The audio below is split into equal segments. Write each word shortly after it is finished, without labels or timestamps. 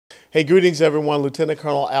Hey, greetings, everyone. Lieutenant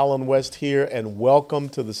Colonel Alan West here, and welcome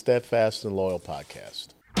to the Steadfast and Loyal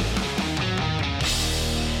podcast.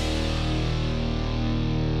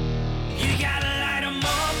 You gotta light 'em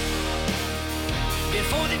up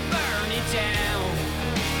before they burn it down.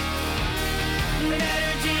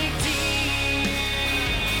 Better dig deep,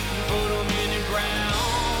 put 'em in the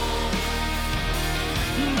ground.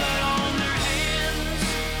 But on their hands,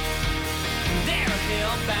 they're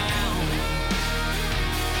hellbound.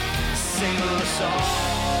 Sing a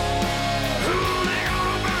song. Ooh, they're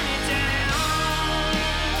gonna burn it down.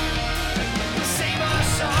 Sing a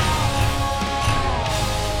song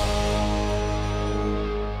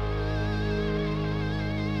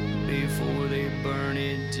before they burn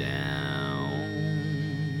it down.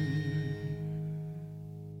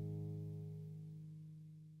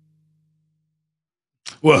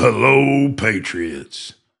 Well, hello,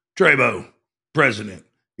 Patriots. Trebo, President,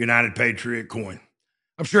 United Patriot Coin.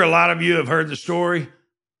 I'm sure a lot of you have heard the story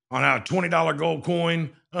on how a $20 gold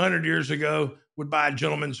coin 100 years ago would buy a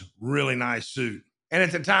gentleman's really nice suit. And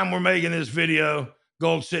at the time we're making this video,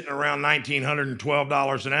 gold sitting around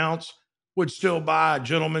 $1,912 an ounce would still buy a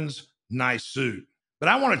gentleman's nice suit. But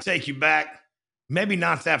I want to take you back, maybe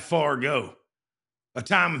not that far ago, a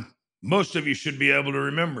time most of you should be able to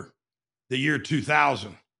remember, the year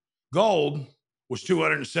 2000. Gold was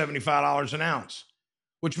 $275 an ounce,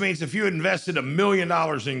 which means if you had invested $1 million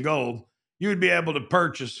in gold, you would be able to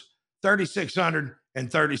purchase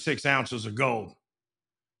 3,636 ounces of gold.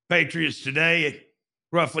 Patriots today at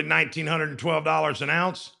roughly $1,912 an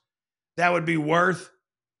ounce, that would be worth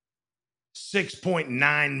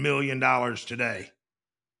 $6.9 million today.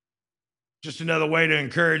 Just another way to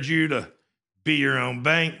encourage you to be your own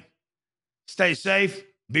bank. Stay safe,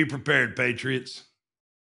 be prepared, Patriots.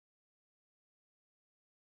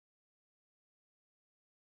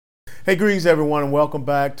 Hey, greetings, everyone, and welcome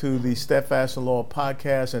back to the Steadfast and Loyal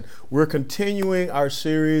podcast. And we're continuing our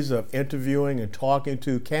series of interviewing and talking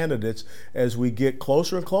to candidates as we get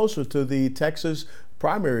closer and closer to the Texas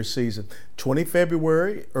primary season. 20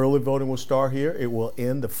 February, early voting will start here. It will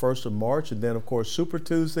end the 1st of March. And then, of course, Super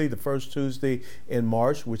Tuesday, the first Tuesday in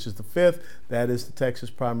March, which is the 5th. That is the Texas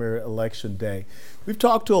primary election day. We've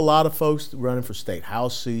talked to a lot of folks running for state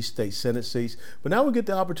House seats, state Senate seats, but now we get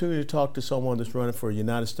the opportunity to talk to someone that's running for a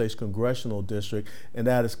United States congressional district, and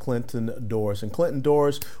that is Clinton Dorris. And Clinton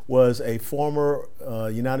Dorris was a former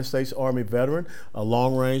United States Army veteran, a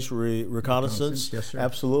long-range reconnaissance. Yes, sir.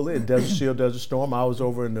 Absolutely, in Desert Shield, Desert Storm. I was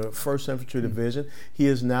over in the 1st Infantry Division. He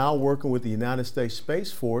is now working with the United States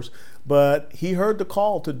Space Force, but he heard the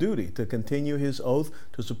call to duty to continue his oath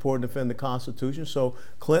to support and defend the Constitution. So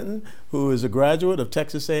Clinton, who is a graduate of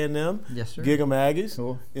Texas A&M, Yes, sir. Gig'em Aggies,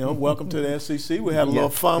 Cool. Welcome to the SEC. We had a little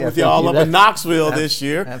fun with thank y'all you. up in Knoxville this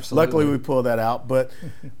year. Absolutely. Luckily, we pulled that out. But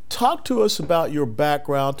talk to us about your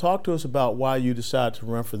background. Talk to us about why you decided to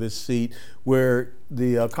run for this seat where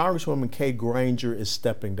the Congresswoman Kay Granger is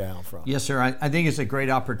stepping down from. Yes, sir. I think it's a great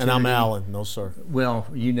opportunity. And I'm Alan. No, sir. Well,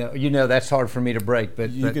 you know that's hard for me to break, but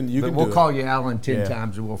we'll do call it. you Alan 10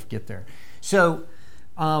 times and we'll get there. So,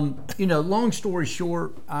 long story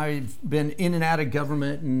short, I've been in and out of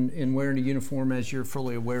government and wearing a uniform, as you're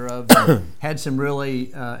fully aware of. And had some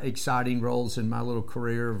really exciting roles in my little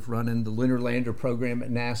career of running the Lunar Lander program at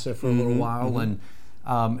NASA for a little while, and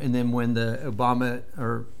then when the Obama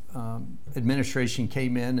administration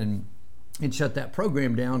came in and shut that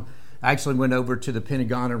program down, I actually went over to the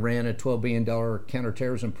Pentagon and ran a $12 billion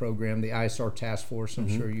counterterrorism program, the ISR task force. I'm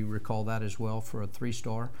sure you recall that as well, for a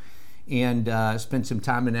 3-star. And spent some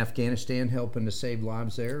time in Afghanistan helping to save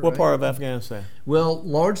lives there. What right? part of Afghanistan? Well,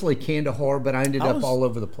 largely Kandahar, but I ended up all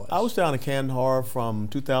over the place. I was down in Kandahar from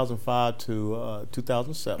 2005 to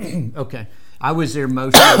 2007. Okay. I was there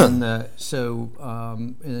mostly in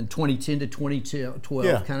 2010 to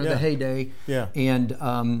 2012, kind of the heyday. Yeah.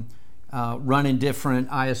 And running different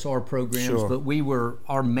ISR programs, Sure. but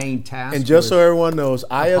our main task. And just so everyone knows,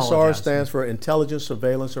 ISR Apologize. stands for Intelligence,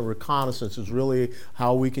 Surveillance, and Reconnaissance. Is really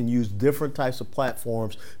how we can use different types of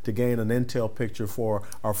platforms to gain an intel picture for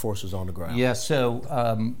our forces on the ground. Yeah, so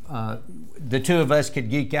the two of us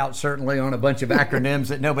could geek out certainly on a bunch of acronyms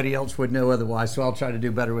that nobody else would know otherwise, so I'll try to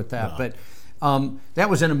do better with that. No. But that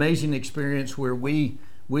was an amazing experience where we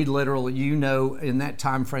literally, in that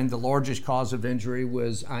time frame, the largest cause of injury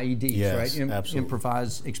was IEDs, Yes, right? absolutely.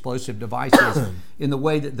 Improvised explosive devices. And the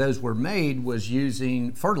way that those were made was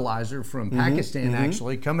using fertilizer from Pakistan,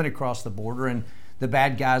 actually, coming across the border, and the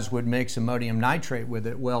bad guys would mix ammonium nitrate with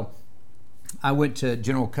it. Well, I went to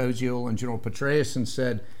General Koziel and General Petraeus and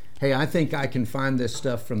said, hey, I think I can find this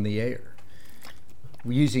stuff from the air.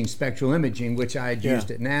 using spectral imaging, which I had used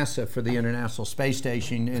at NASA for the International Space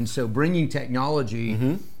Station. And so bringing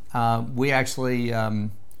technology, we actually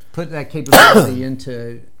put that capability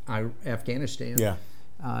into Afghanistan. Yeah.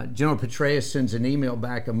 General Petraeus sends an email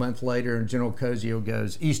back a month later, and General Cozio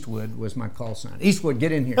goes, Eastwood was my call sign. Eastwood,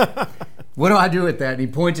 get in here. What do I do with that? And he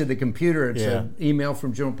points at the computer. It's an email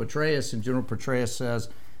from General Petraeus, and General Petraeus says,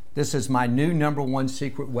 this is my new #1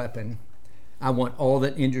 secret weapon. I want all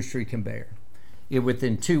that industry can bear.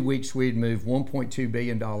 Within 2 weeks, we'd moved $1.2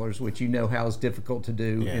 billion, which you know how is difficult to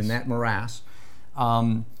do in that morass.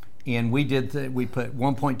 And we we put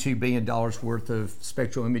 $1.2 billion worth of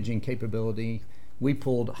spectral imaging capability. We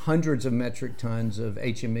pulled hundreds of metric tons of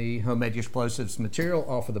HME, homemade explosives material,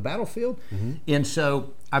 off of the battlefield. And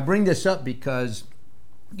so I bring this up because,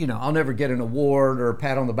 I'll never get an award or a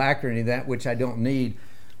pat on the back or any of that, which I don't need.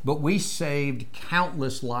 But we saved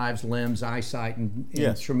countless lives, limbs, eyesight,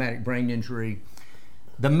 and traumatic brain injury.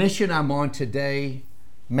 The mission I'm on today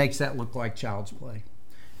makes that look like child's play.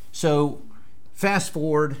 So fast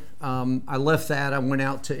forward, I left that. I went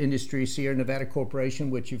out to industry, Sierra Nevada Corporation,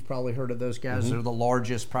 which you've probably heard of those guys. They're the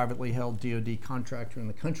largest privately held DoD contractor in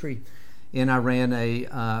the country. And I ran a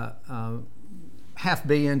 $500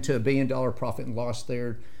 million to $1 billion profit and loss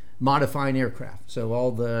there, modifying aircraft. So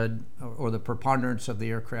all the preponderance of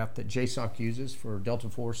the aircraft that JSOC uses for Delta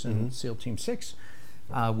Force and SEAL Team 6,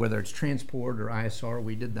 whether it's transport or ISR,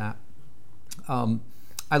 we did that.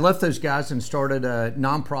 I left those guys and started a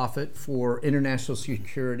nonprofit for international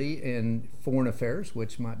security and foreign affairs,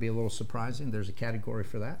 which might be a little surprising. There's a category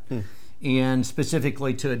for that. And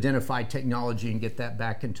specifically to identify technology and get that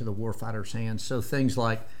back into the warfighter's hands. So things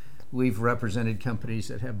like, we've represented companies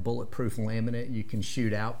that have bulletproof laminate you can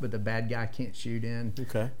shoot out, but the bad guy can't shoot in.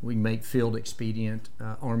 We make field expedient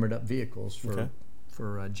armored up vehicles for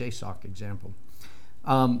JSOC example.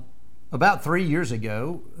 About 3 years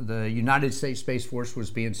ago, the United States Space Force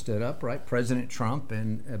was being stood up, right? President Trump,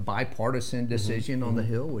 and a bipartisan decision on the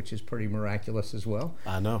Hill, which is pretty miraculous as well.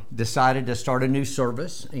 I know. Decided to start a new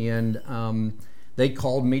service, and they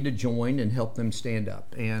called me to join and help them stand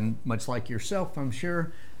up. And much like yourself, I'm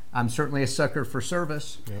sure, I'm certainly a sucker for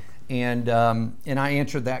service. And I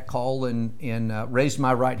answered that call and raised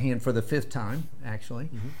my right hand for the 5th time, actually.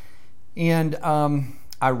 And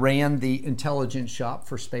I ran the intelligence shop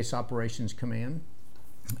for Space Operations Command.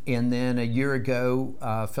 And then a year ago,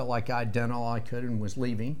 felt like I'd done all I could and was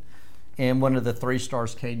leaving. And one of the 3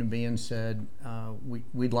 stars came to me and said,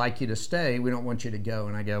 we'd like you to stay. We don't want you to go.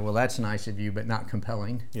 And I go, well, that's nice of you, but not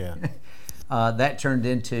compelling. That turned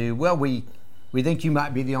into, well, we think you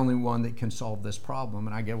might be the only one that can solve this problem.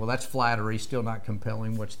 And I go, well, that's flattery, still not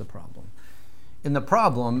compelling. What's the problem? And the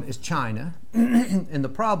problem is China. And the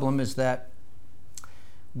problem is that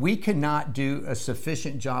we cannot do a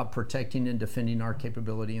sufficient job protecting and defending our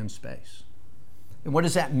capability in space. And what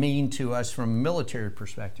does that mean to us from a military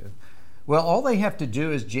perspective? Well, all they have to do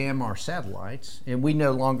is jam our satellites, and we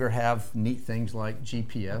no longer have neat things like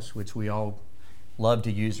GPS, which we all love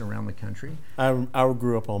to use around the country. I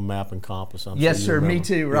grew up on map and compass. Yes, sir, me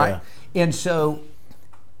too, right? And so,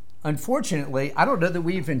 unfortunately, I don't know that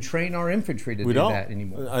we even train our infantry to do that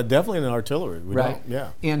anymore. Definitely in artillery, we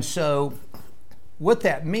don't. And so, what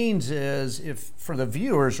that means is, if for the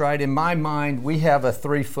viewers, right, in my mind, we have a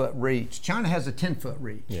 3-foot reach. China has a 10-foot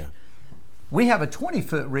reach. We have a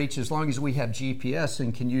 20-foot reach as long as we have GPS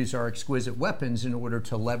and can use our exquisite weapons in order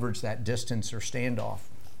to leverage that distance or standoff.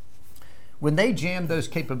 When they jam those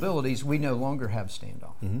capabilities, we no longer have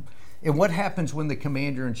standoff. And what happens when the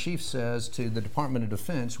commander-in-chief says to the Department of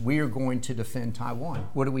Defense, we are going to defend Taiwan?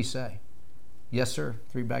 What do we say? Yes, sir,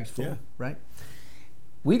 3 bags full, right?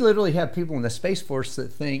 We literally have people in the Space Force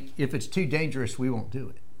that think if it's too dangerous, we won't do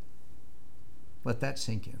it. Let that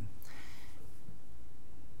sink in.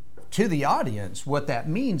 To the audience, what that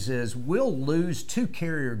means is we'll lose 2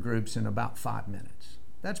 carrier groups in about 5 minutes.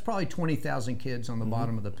 That's probably 20,000 kids on the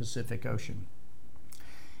bottom of the Pacific Ocean.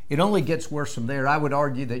 It only gets worse from there. I would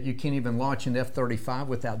argue that you can't even launch an F-35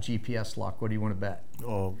 without GPS lock. What do you want to bet?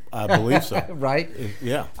 Oh, I believe so. Right?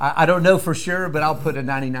 Yeah. I don't know for sure, but I'll put a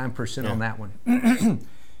 99% on that one.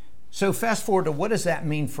 So fast forward to what does that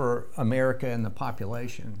mean for America and the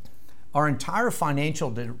population? Our entire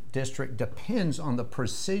financial district depends on the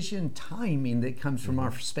precision timing that comes from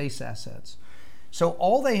our space assets. So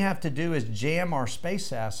all they have to do is jam our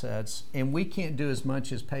space assets, and we can't do as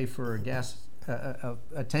much as pay for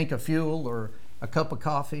a tank of fuel or a cup of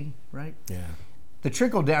coffee, right? The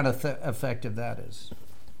trickle-down effect of that is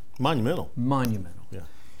monumental.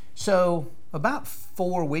 So about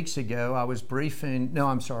 4 weeks ago, I was briefing,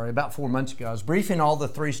 about 4 months ago, I was briefing all the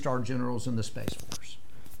 3-star generals in the Space Force.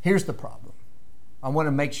 Here's the problem. I want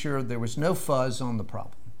to make sure there was no fuzz on the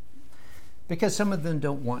problem, because some of them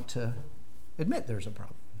don't want to admit there's a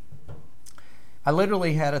problem. I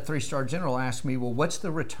literally had a 3-star general ask me, well, what's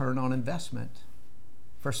the return on investment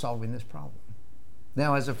for solving this problem?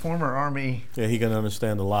 Now, as a former Army... Yeah, he can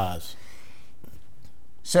understand the lies.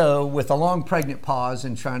 So, with a long pregnant pause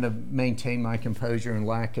and trying to maintain my composure and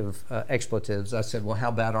lack of expletives, I said, well, how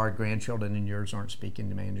about our grandchildren and yours aren't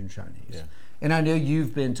speaking Mandarin Chinese? Yeah. And I know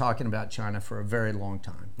you've been talking about China for a very long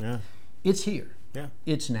time. Yeah. It's here. Yeah.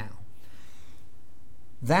 It's now.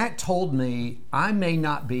 That told me I may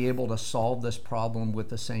not be able to solve this problem with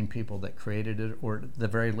the same people that created it, or at the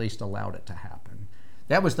very least allowed it to happen.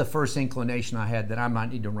 That was the first inclination I had, that I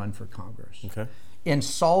might need to run for Congress. Okay. And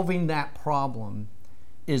solving that problem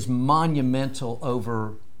is monumental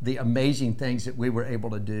over the amazing things that we were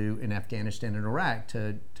able to do in Afghanistan and Iraq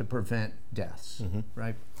to prevent deaths,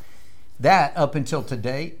 right? That, up until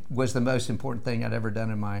today, was the most important thing I'd ever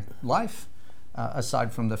done in my life,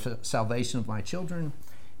 aside from the salvation of my children.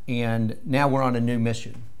 And now we're on a new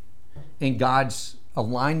mission. And God's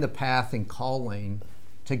aligned the path and calling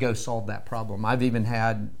to go solve that problem. I've even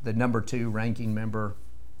had the number 2 ranking member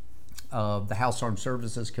of the House Armed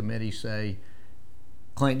Services Committee say,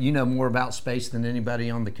 Clint, you know more about space than anybody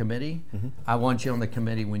on the committee. I want you on the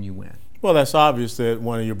committee when you win. Well, that's obvious that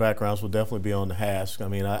one of your backgrounds will definitely be on the HASC. I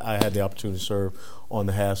mean, I had the opportunity to serve on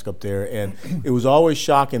the HASC up there, and it was always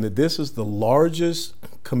shocking that this is the largest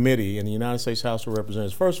committee in the United States House of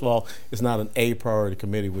Representatives. First of all, it's not an A priority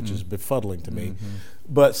committee, which is befuddling to me.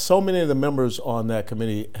 But so many of the members on that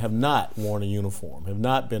committee have not worn a uniform, have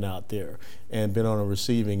not been out there and been on a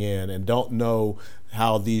receiving end, and don't know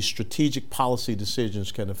how these strategic policy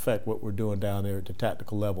decisions can affect what we're doing down there at the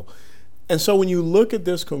tactical level. And so when you look at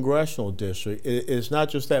this congressional district, it's not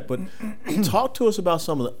just that, but talk to us about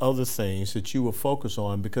some of the other things that you will focus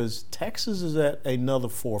on, because Texas is at another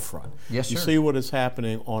forefront. Yes, sir. You see what is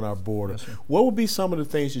happening on our border. Yes, sir. What would be some of the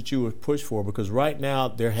things that you would push for? Because right now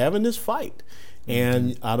they're having this fight.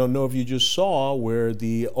 And I don't know if you just saw where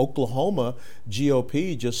the Oklahoma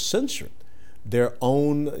GOP just censored their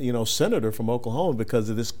own, senator from Oklahoma because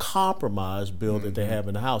of this compromise bill that they have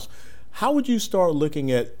in the House. How would you start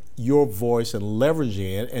looking at your voice and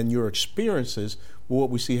leveraging it and your experiences with what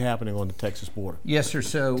we see happening on the Texas border? Yes, sir.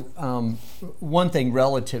 So one thing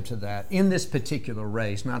relative to that, in this particular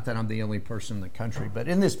race, not that I'm the only person in the country, but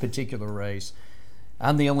in this particular race,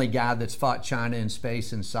 I'm the only guy that's fought China in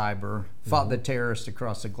space and cyber, fought the terrorists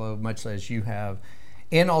across the globe, much as you have,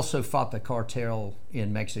 and also fought the cartel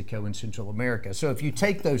in Mexico and Central America. So if you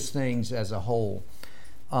take those things as a whole,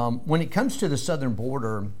 when it comes to the southern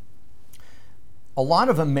border, a lot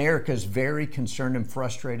of America is very concerned and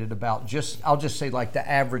frustrated about I'll just say like the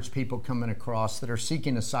average people coming across that are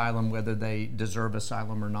seeking asylum, whether they deserve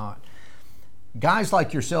asylum or not. Guys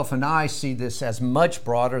like yourself and I see this as much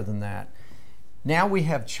broader than that. Now we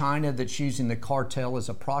have China that's using the cartel as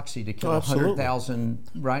a proxy to kill 100,000,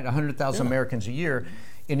 right? 100,000 Americans a year.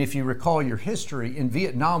 And if you recall your history, in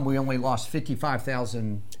Vietnam, we only lost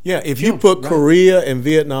 55,000. Yeah, if you put Korea and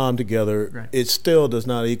Vietnam together, it still does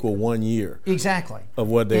not equal 1 year. Exactly. Of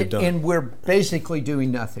what they've done. And we're basically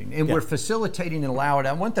doing nothing. And we're facilitating and allowing.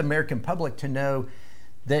 I want the American public to know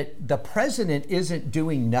that the president isn't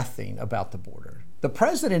doing nothing about the border. The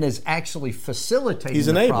president is actually facilitating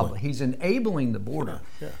the problem. He's enabling the border.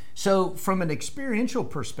 So from an experiential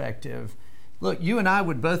perspective, look, you and I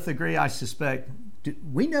would both agree, I suspect,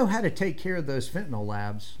 we know how to take care of those fentanyl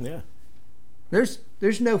labs. Yeah.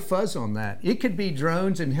 There's no fuzz on that. It could be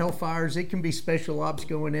drones and hellfires. It can be special ops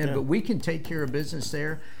going in, but we can take care of business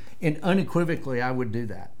there. And unequivocally, I would do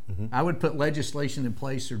that. I would put legislation in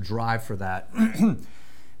place or drive for that.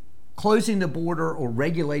 Closing the border or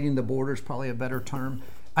regulating the border is probably a better term.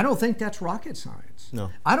 I don't think that's rocket science. No.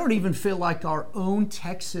 I don't even feel like our own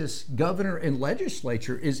Texas governor and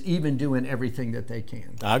legislature is even doing everything that they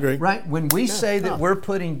can. I agree. Right? When we say that we're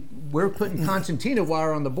putting concertina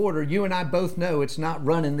wire on the border, you and I both know it's not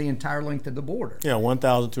running the entire length of the border. Yeah,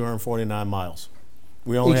 1,249 miles.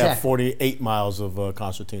 We only have 48 miles of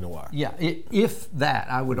concertina wire. Yeah, if that,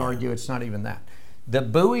 I would argue it's not even that. The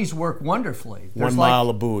buoys work wonderfully. There's 1 mile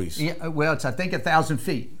of buoys. Yeah, well, it's I think 1,000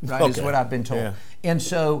 feet, right, is what I've been told. Yeah. And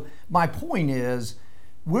so my point is,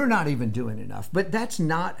 we're not even doing enough. But that's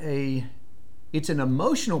not it's an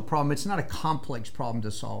emotional problem. It's not a complex problem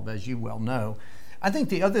to solve, as you well know. I think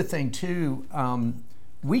the other thing, too,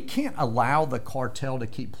 we can't allow the cartel to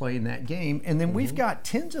keep playing that game. And then we've got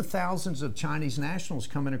tens of thousands of Chinese nationals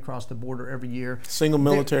coming across the border every year. Single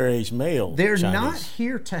military age male They're Chinese. not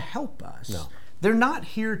here to help us. No. They're not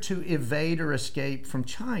here to evade or escape from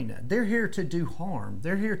China. They're here to do harm.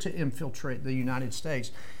 They're here to infiltrate the United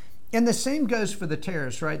States. And the same goes for the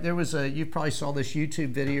terrorists, right? There was you probably saw this YouTube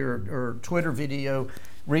video or Twitter video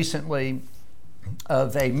recently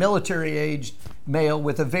of a military-aged male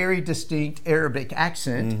with a very distinct Arabic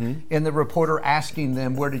accent, and the reporter asking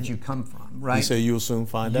them, where did you come from, right? He said, you'll soon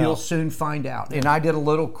find out. You'll soon find out. And I did a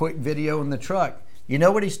little quick video in the truck. You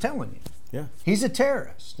know what he's telling you? Yeah. He's a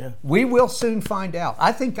terrorist. Yeah. We will soon find out.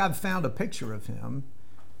 I think I've found a picture of him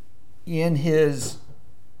in his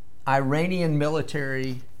Iranian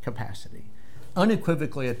military capacity.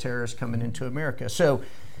 Unequivocally a terrorist coming into America. So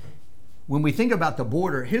when we think about the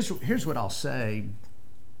border, here's what I'll say.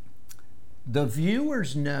 The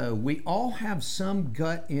viewers know we all have some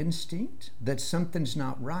gut instinct that something's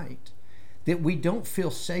not right, that we don't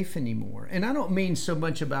feel safe anymore. And I don't mean so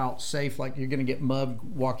much about safe like you're going to get mugged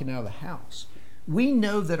walking out of the house. We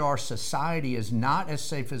know that our society is not as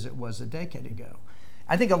safe as it was a decade ago.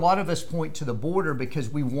 I think a lot of us point to the border because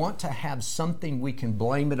we want to have something we can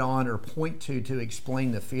blame it on or point to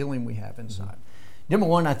explain the feeling we have inside. Number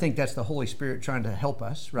one, I think that's the Holy Spirit trying to help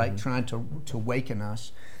us, right? Trying to waken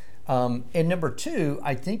us. And number two,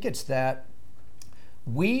 I think it's that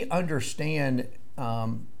we understand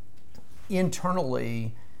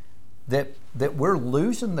internally that we're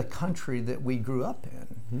losing the country that we grew up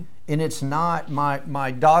in. And it's not,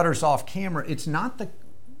 my daughter's off camera, it's not the,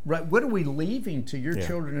 right, what are we leaving to your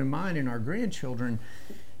children and mine and our grandchildren?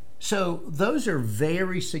 So those are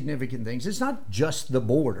very significant things. It's not just the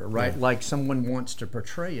border, right? Like someone wants to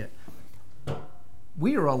portray it.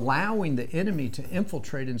 We are allowing the enemy to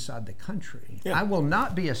infiltrate inside the country. I will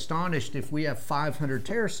not be astonished if we have 500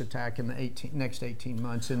 terrorist attacks in the next 18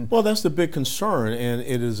 months. And well, that's the big concern, and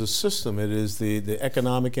it is a system. It is the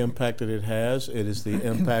economic impact that it has. It is the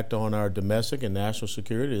impact on our domestic and national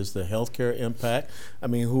security. It is the healthcare impact. I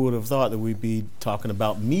mean, who would have thought that we'd be talking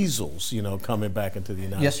about measles, coming back into the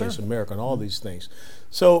United States of America and all these things.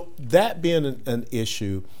 So that being an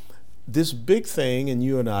issue, this big thing, and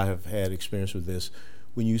you and I have had experience with this,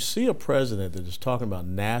 when you see a president that is talking about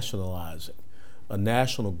nationalizing a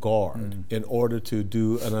National Guard in order to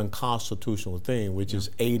do an unconstitutional thing, which is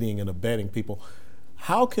aiding and abetting people,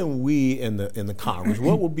 how can we in the Congress,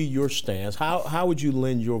 what would be your stance? How would you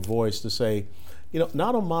lend your voice to say,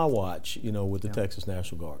 not on my watch, with the Texas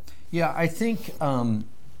National Guard? Yeah, I think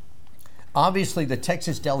obviously the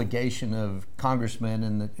Texas delegation of congressmen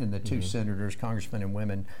and the two senators, congressmen and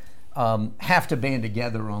women, have to band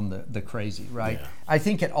together on the crazy, right? Yeah. I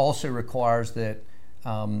think it also requires that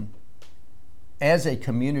as a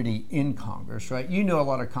community in Congress, right? You know a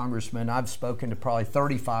lot of congressmen. I've spoken to probably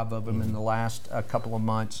 35 of them in the last couple of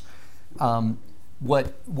months.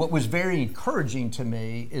 What was very encouraging to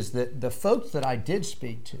me is that the folks that I did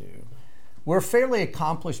speak to were fairly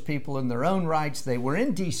accomplished people in their own rights. They were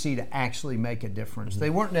in D.C. to actually make a difference. They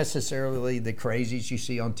weren't necessarily the crazies you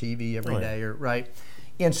see on TV every day, right?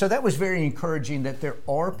 And so that was very encouraging that there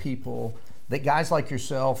are people that guys like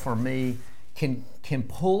yourself or me can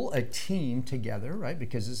pull a team together, right?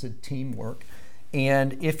 Because it's a teamwork.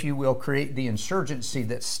 And if you will, create the insurgency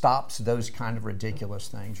that stops those kind of ridiculous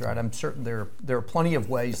things, right? I'm certain there are plenty of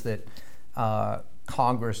ways that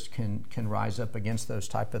Congress can rise up against those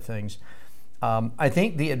type of things. I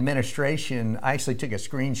think the administration, I actually took a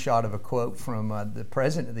screenshot of a quote from the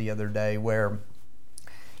president the other day where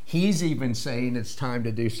he's even saying it's time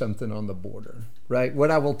to do something on the border, right?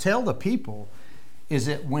 What I will tell the people is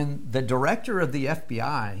that when the director of the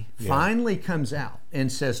FBI finally comes out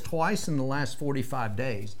and says twice in the last 45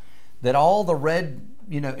 days that all the red,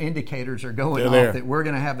 indicators are going off that we're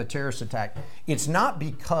going to have a terrorist attack, it's not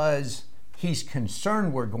because he's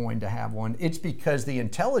concerned we're going to have one. It's because the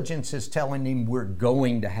intelligence is telling him we're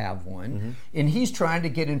going to have one, and he's trying to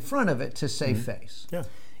get in front of it to save face. Yeah.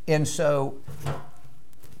 And so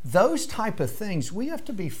those type of things, we have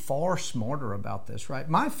to be far smarter about this, right?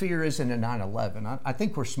 My fear isn't a 9/11. I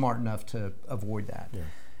think we're smart enough to avoid that. Yeah.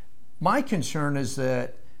 My concern is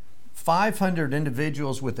that 500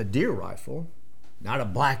 individuals with a deer rifle, not a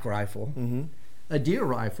black rifle, a deer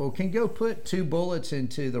rifle can go put 2 bullets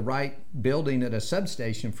into the right building at a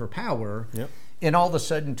substation for power, and all of a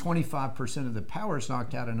sudden 25% of the power is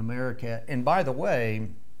knocked out in America. And by the way,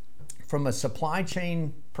 from a supply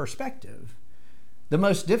chain perspective, the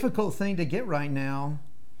most difficult thing to get right now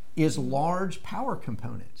is large power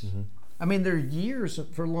components. I mean, they're years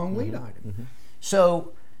for long lead items.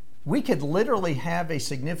 So we could literally have a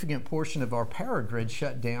significant portion of our power grid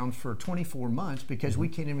shut down for 24 months because we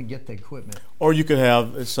can't even get the equipment. Or you could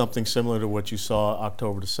have something similar to what you saw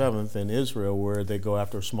October the 7th in Israel, where they go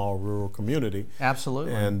after a small rural community.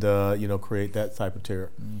 Absolutely. And, create that type of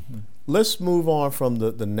terror. Let's move on from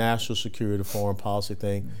the national security, foreign policy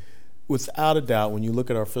thing. Without a doubt, when you look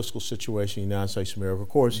at our fiscal situation in the United States of America, of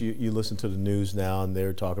course, you listen to the news now and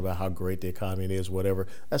they're talking about how great the economy is, whatever.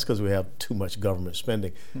 That's because we have too much government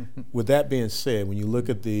spending. With that being said, when you look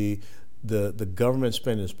at the government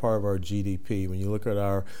spending as part of our GDP, when you look at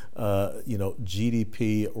our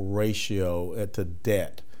GDP ratio to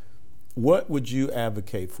debt, what would you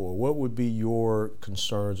advocate for? What would be your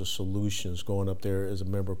concerns or solutions going up there as a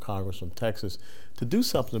member of Congress from Texas to do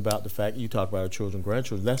something about the fact you talk about our children,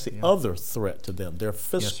 grandchildren? That's the other threat to them, their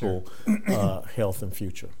fiscal health and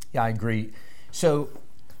future. Yeah, I agree. So,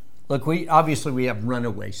 look, we have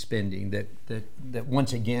runaway spending that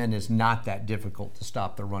once again is not that difficult to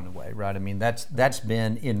stop the runaway, right? I mean, that's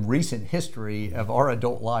been in recent history of our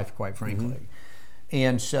adult life, quite frankly.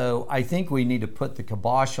 And so I think we need to put the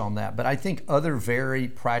kibosh on that. But I think other very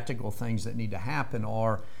practical things that need to happen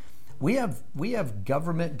are we have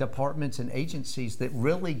government departments and agencies that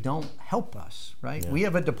really don't help us, right? Yeah. We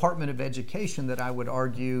have a Department of Education that I would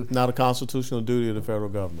argue... Not a constitutional duty of the federal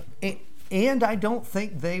government. And I don't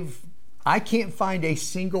think I can't find a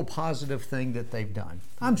single positive thing that they've done.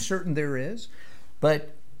 I'm certain there is.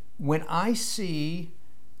 But when I see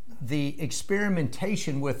the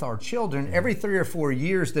experimentation with our children, every 3 or 4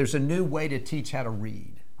 years, there's a new way to teach how to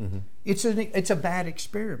read. It's a bad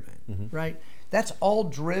experiment, right? That's all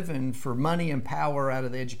driven for money and power out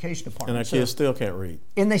of the education department. And our kids still can't read.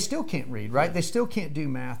 And they still can't read, right? They still can't do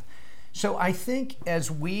math. So I think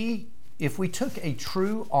if we took a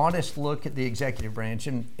true, honest look at the executive branch,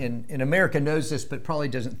 and America knows this but probably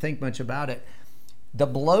doesn't think much about it, the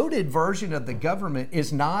bloated version of the government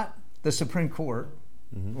is not the Supreme Court,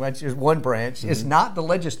 which is one branch. It's not the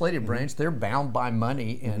legislative branch. They're bound by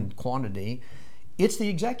money and quantity. It's the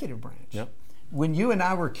executive branch. Yep. When you and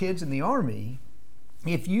I were kids in the Army,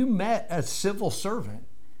 if you met a civil servant,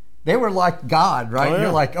 they were like God, right? Oh, yeah.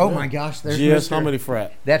 You're like, oh my gosh, there's GS Mr. Humity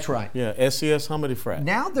Frat. That's right. Yeah, SCS Humity Frat.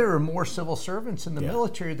 Now there are more civil servants in the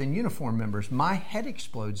military than uniform members. My head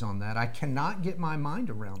explodes on that. I cannot get my mind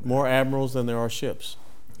around that. More admirals than there are ships.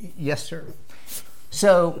 Yes, sir.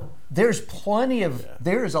 So there's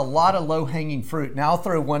there is a lot of low-hanging fruit. Now I'll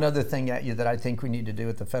throw one other thing at you that I think we need to do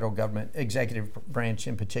with the federal government, executive branch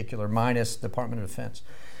in particular, minus Department of Defense.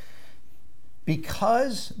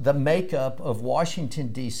 Because the makeup of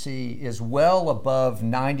Washington, D.C. is well above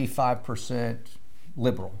 95%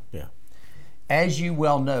 liberal. Yeah. As you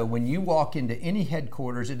well know, when you walk into any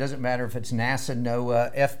headquarters, it doesn't matter if it's NASA,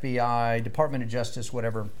 NOAA, FBI, Department of Justice,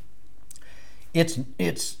 whatever, it's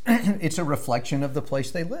a reflection of the place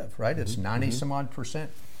they live, right? It's 90 some odd percent.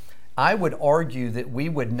 I would argue that we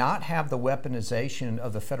would not have the weaponization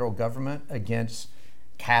of the federal government against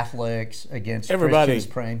Catholics, against Christians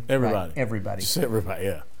praying. Everybody. Right, everybody. Just everybody,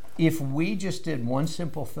 yeah. If we just did one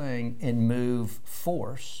simple thing and move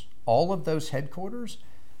force all of those headquarters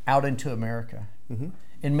out into America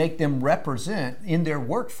and make them represent in their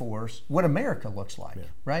workforce what America looks like,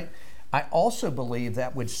 right? I also believe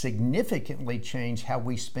that would significantly change how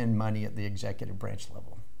we spend money at the executive branch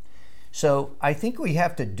level. So I think we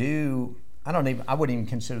have to do, I wouldn't even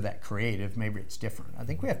consider that creative, maybe it's different. I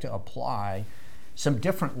think we have to apply some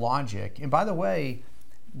different logic. And by the way,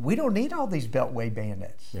 we don't need all these beltway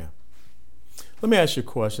bandits. Yeah. Let me ask you a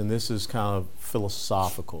question. This is kind of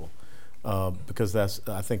philosophical because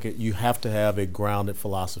I think you have to have a grounded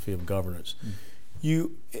philosophy of governance.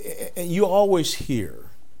 You always hear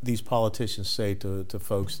these politicians say to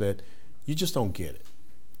folks that you just don't get it.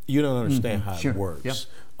 You don't understand how it works. Yep.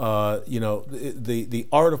 The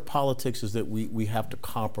art of politics is that we have to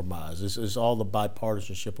compromise. It's all the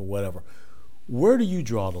bipartisanship or whatever. Where do you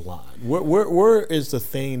draw the line? Where is the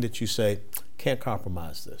thing that you say, can't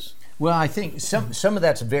compromise this? Well, I think some of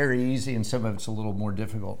that's very easy and some of it's a little more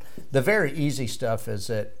difficult. The very easy stuff is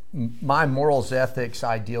that my morals, ethics,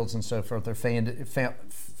 ideals, and so forth are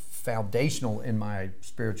foundational in my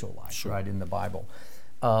spiritual life, right, in the Bible.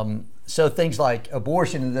 So things like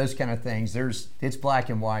abortion and those kind of things, it's black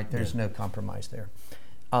and white. There's no compromise there.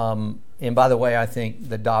 And by the way, I think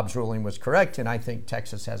the Dobbs ruling was correct, and I think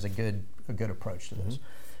Texas has a good approach to this.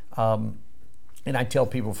 And I tell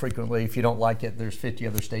people frequently, if you don't like it, there's 50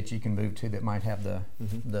 other states you can move to that might have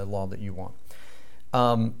the law that you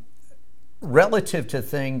want. Relative to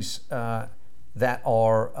things that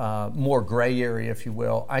are more gray area, if you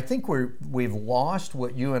will, I think we've lost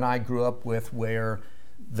what you and I grew up with, where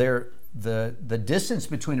the distance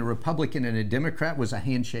between a Republican and a Democrat was a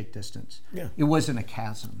handshake distance. Yeah. It wasn't a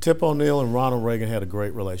chasm. Tip O'Neill and Ronald Reagan had a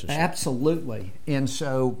great relationship. Absolutely. And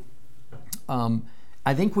so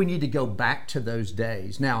I think we need to go back to those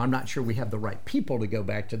days. Now, I'm not sure we have the right people to go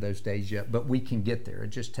back to those days yet, but we can get there. It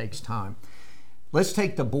just takes time. Let's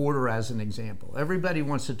take the border as an example. Everybody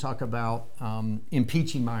wants to talk about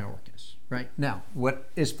impeaching Mayorkas, right? Now,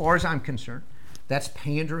 as far as I'm concerned, that's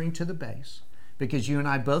pandering to the base, because you and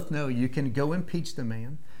I both know you can go impeach the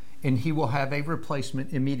man and he will have a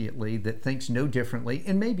replacement immediately that thinks no differently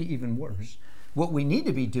and maybe even worse. Mm-hmm. What we need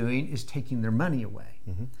to be doing is taking their money away.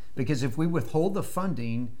 Mm-hmm. Because if we withhold the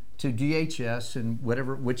funding to DHS and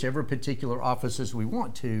whichever particular offices we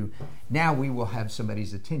want to, now we will have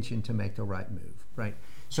somebody's attention to make the right move, right?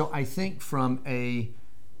 So I think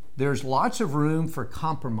there's lots of room for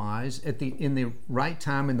compromise in the right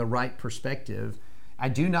time and the right perspective. I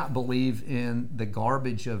do not believe in the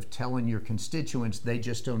garbage of telling your constituents they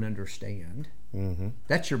just don't understand. Mm-hmm.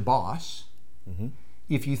 That's your boss. Mm-hmm.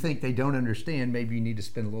 If you think they don't understand, maybe you need to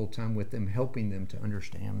spend a little time with them, helping them to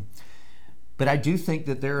understand. But I do think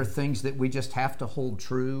that there are things that we just have to hold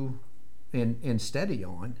true and steady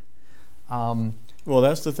on. Well,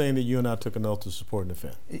 that's the thing that you and I took an oath to support and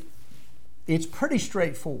defend. It's pretty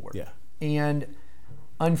straightforward. Yeah. And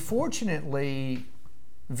unfortunately,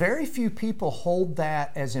 very few people hold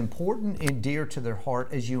that as important and dear to their heart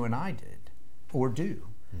as you and I did or do.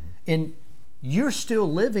 Mm-hmm. And you're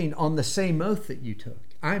still living on the same oath that you took.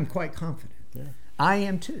 I am quite confident. Yeah. I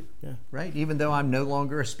am too. Yeah. Right? Even though I'm no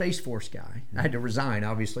longer a Space Force guy. Mm-hmm. I had to resign,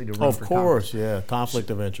 obviously, to run for Congress. Of course, yeah.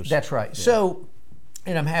 Conflict of interest. That's right. Yeah. So,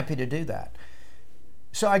 and I'm happy to do that.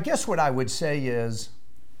 So I guess what I would say is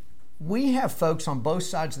we have folks on both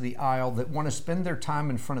sides of the aisle that want to spend their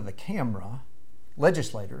time in front of the camera,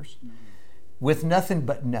 legislators, with nothing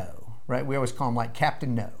but no, right? We always call them like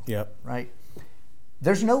Captain No. Yep. Right?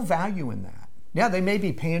 There's no value in that. Now, they may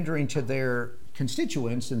be pandering to their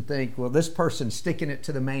constituents and think, well, this person's sticking it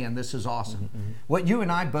to the man. This is awesome. Mm-hmm. What you and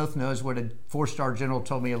I both know is what a 4-star general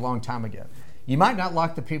told me a long time ago. You might not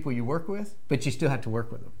like the people you work with, but you still have to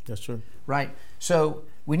work with them. That's true. Right? So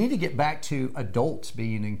we need to get back to adults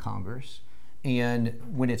being in Congress. And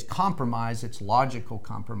when it's compromise, it's logical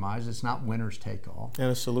compromise. It's not winners take all.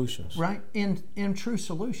 And it's solutions. Right? And true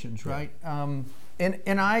solutions, right?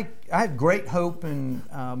 And I have great hope, and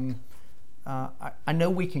I know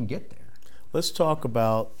we can get there. Let's talk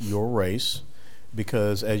about your race,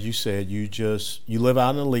 because as you said, you live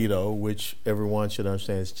out in Aledo, which everyone should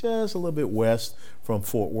understand is just a little bit west from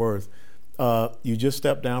Fort Worth. You just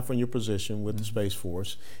stepped down from your position with the Space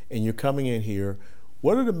Force, and you're coming in here.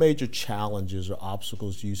 What are the major challenges or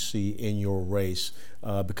obstacles you see in your race?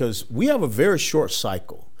 Because we have a very short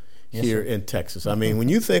cycle here in Texas. I mean, when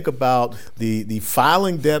you think about the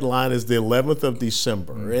filing deadline is the 11th of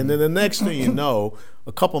December, and then the next thing you know,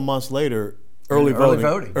 a couple months later, early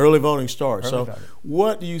voting starts.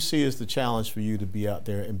 What do you see as the challenge for you to be out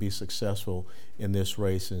there and be successful in this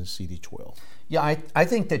race in CD12? Yeah, I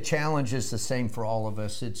think the challenge is the same for all of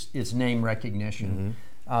us. It's name recognition.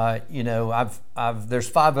 Mm-hmm. There's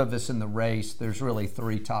 5 of us in the race. There's really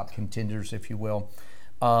 3 top contenders, if you will.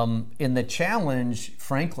 And the challenge,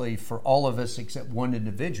 frankly, for all of us except one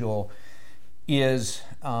individual is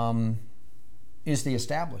the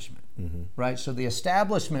establishment, mm-hmm. right? So the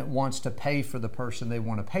establishment wants to pay for the person they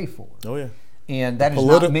want to pay for. Oh, yeah. And that is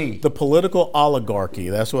not me. The political oligarchy,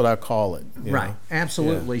 that's what I call it. Right,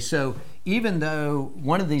 absolutely. Yeah. So even though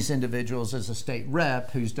one of these individuals is a state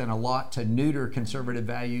rep who's done a lot to neuter conservative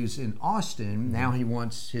values in Austin, mm-hmm. now he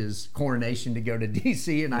wants his coronation to go to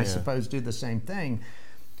D.C. and I suppose do the same thing.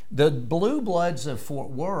 The blue bloods of Fort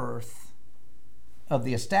Worth, of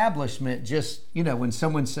the establishment, just, when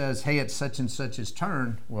someone says, hey, it's such and such's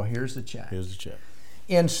turn, well, here's the check. Here's the check.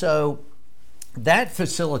 And so that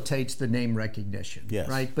facilitates the name recognition,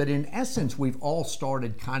 right? But in essence, we've all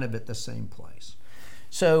started kind of at the same place.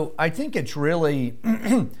 So I think it's really,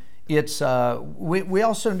 we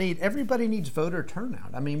also everybody needs voter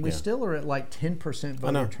turnout. I mean, we still are at like 10%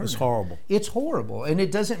 voter turnout. It's horrible. It's horrible. And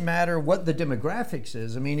it doesn't matter what the demographics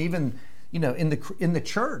is. I mean, even, in the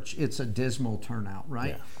church, it's a dismal turnout,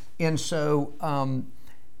 right? Yeah. And so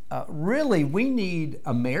really we need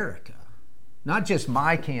America, not just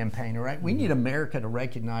my campaign, right? We need America to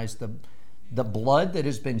recognize the blood that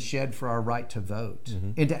has been shed for our right to vote,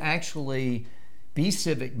 mm-hmm. and to actually be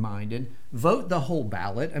civic-minded, vote the whole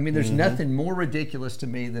ballot. I mean, there's mm-hmm. nothing more ridiculous to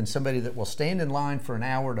me than somebody that will stand in line for an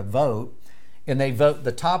hour to vote, and they vote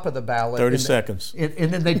the top of the ballot. 30 seconds.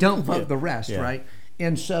 And then they don't vote the rest, right?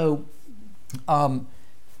 And so, as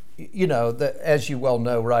you well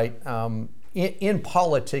know, right, in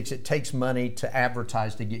politics, it takes money to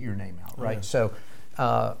advertise to get your name out, right? So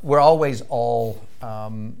we're always all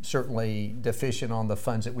certainly deficient on the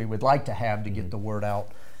funds that we would like to have to get the word out.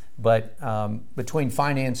 But between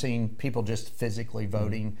financing, people just physically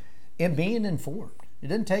voting, and being informed. It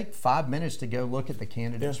didn't take 5 minutes to go look at the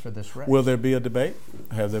candidates for this race. Will there be a debate?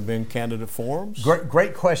 Have there been candidate forums?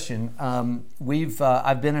 Great question.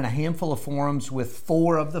 I've been in a handful of forums with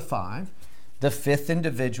 4 of the 5. The 5th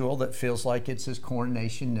individual that feels like it's his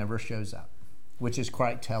coronation never shows up, which is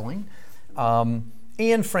quite telling.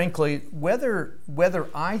 And frankly, whether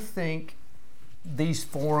I think these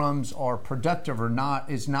forums are productive or not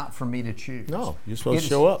is not for me to choose. No, you're supposed to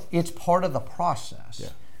show up. It's part of the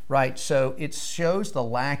process, right? So it shows the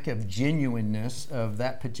lack of genuineness of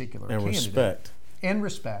that particular candidate. Respect. And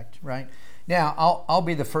respect, right? Now, I'll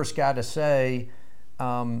be the first guy to say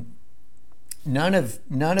none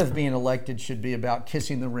of being elected should be about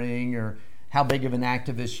kissing the ring or how big of an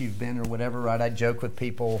activist you've been or whatever, right? I joke with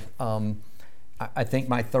people. I think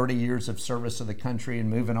my 30 years of service to the country and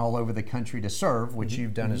moving all over the country to serve, which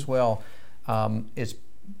you've done as well, is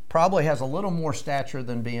probably has a little more stature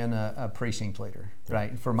than being a precinct leader,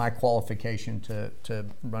 right? For my qualification to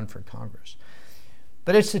run for Congress.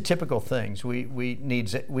 But it's the typical things. We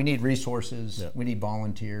need resources, we need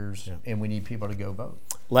volunteers, and we need people to go vote.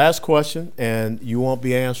 Last question, and you won't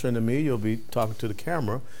be answering to me. You'll be talking to the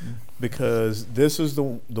camera, because this is the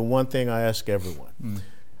one thing I ask everyone.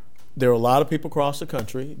 There are a lot of people across the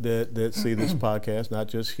country that see this podcast, not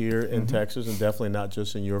just here in Texas, and definitely not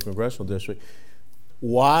just in your congressional district.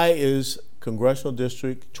 Why is Congressional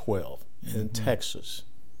District 12 in Texas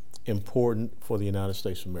important for the United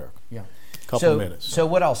States of America? Yeah. Couple minutes. So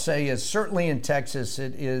what I'll say is certainly in Texas,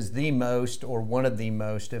 it is the most, or one of the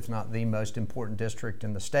most, if not the most important district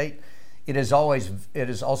in the state. It is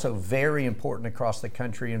also very important across the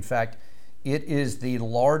country. In fact, it is the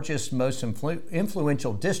largest, most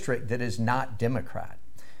influential district that is not Democrat.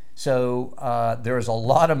 So there is a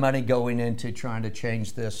lot of money going into trying to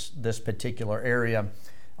change this particular area.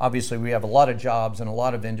 Obviously, we have a lot of jobs and a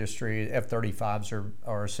lot of industry. F-35s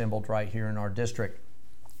are assembled right here in our district.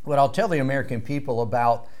 What I'll tell the American people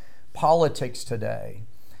about politics today,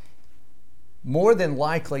 more than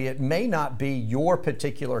likely, it may not be your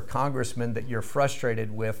particular congressman that you're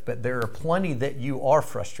frustrated with, but there are plenty that you are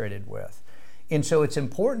frustrated with. And so it's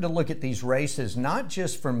important to look at these races, not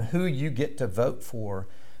just from who you get to vote for,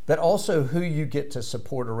 but also who you get to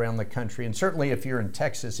support around the country. And certainly if you're in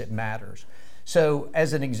Texas, it matters. So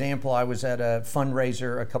as an example, I was at a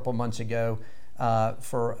fundraiser a couple months ago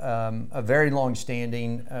for a very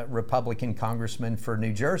long-standing Republican congressman for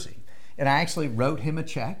New Jersey. And I actually wrote him a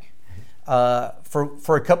check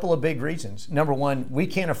for a couple of big reasons. Number one, we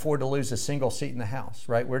can't afford to lose a single seat in the House,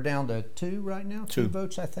 right? We're down to 2 right now, 2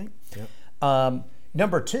 votes, I think. Yep.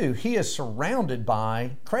 Number 2, he is surrounded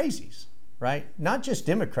by crazies, right? Not just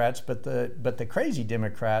Democrats, but the crazy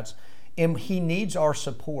Democrats, and he needs our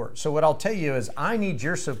support. So what I'll tell you is I need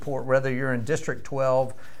your support, whether you're in District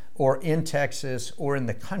 12 or in Texas or in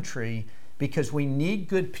the country, because we need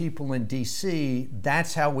good people in D.C.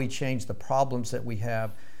 That's how we change the problems that we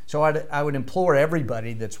have. So I would implore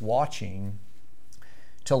everybody that's watching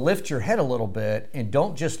to lift your head a little bit and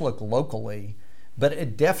don't just look locally,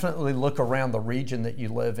 but definitely look around the region that you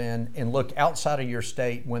live in and look outside of your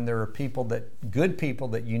state when there are good people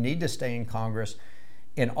that you need to stay in Congress,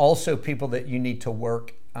 and also people that you need to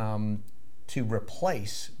work to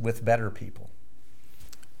replace with better people.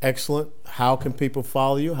 Excellent. How can people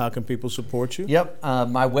follow you? How can people support you? Yep.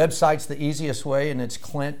 My website's the easiest way, and it's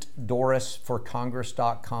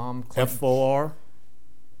ClintDorrisForCongress.com. F-O-R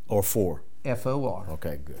or 4? F-O-R.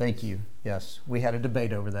 Okay, good. Thank you. Yes. We had a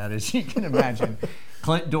debate over that, as you can imagine.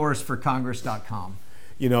 ClintDorrisForCongress.com.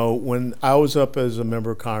 You know, when I was up as a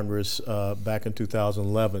member of Congress back in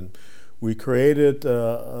 2011, we created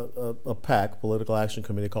a PAC, Political Action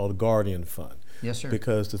Committee, called the Guardian Fund. Yes, sir.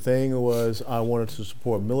 Because the thing was, I wanted to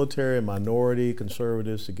support military and minority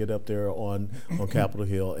conservatives to get up there on Capitol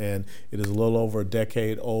Hill. And it is a little over a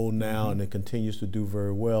decade old now, and it continues to do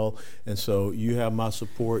very well. And so you have my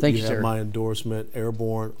support. Thank you you, have sir. my endorsement,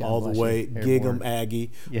 Airborne, God all the bless way, you. gig 'em Airborne.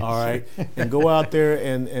 Aggie, Yes, all right? And go out there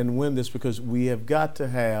and win this, because we have got to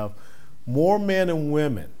have more men and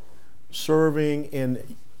women serving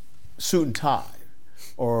in suit and tie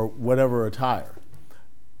or whatever attire,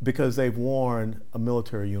 because they've worn a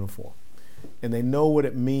military uniform and they know what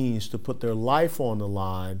it means to put their life on the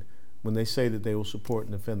line when they say that they will support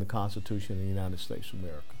and defend the Constitution of the United States of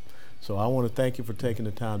America. So I want to thank you for taking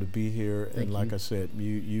the time to be here. And like I said,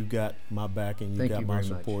 you got my backing, you got my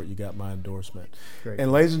support, you got my endorsement. Great.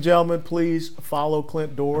 And ladies and gentlemen, please follow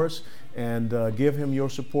Clint Dorris and give him your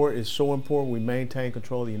support. It's so important we maintain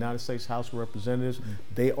control of the United States House of Representatives.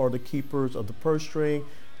 They are the keepers of the purse string,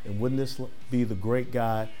 and wouldn't this be the great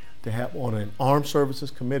guy to have on an Armed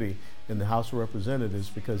Services Committee in the House of Representatives,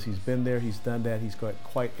 because he's been there, he's done that, he's got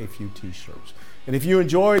quite a few t-shirts. And if you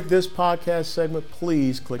enjoyed this podcast segment,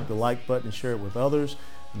 please click the like button and share it with others.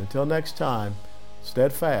 And until next time,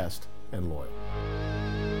 steadfast and loyal.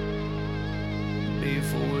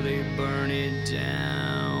 Before they burn it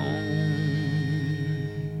down.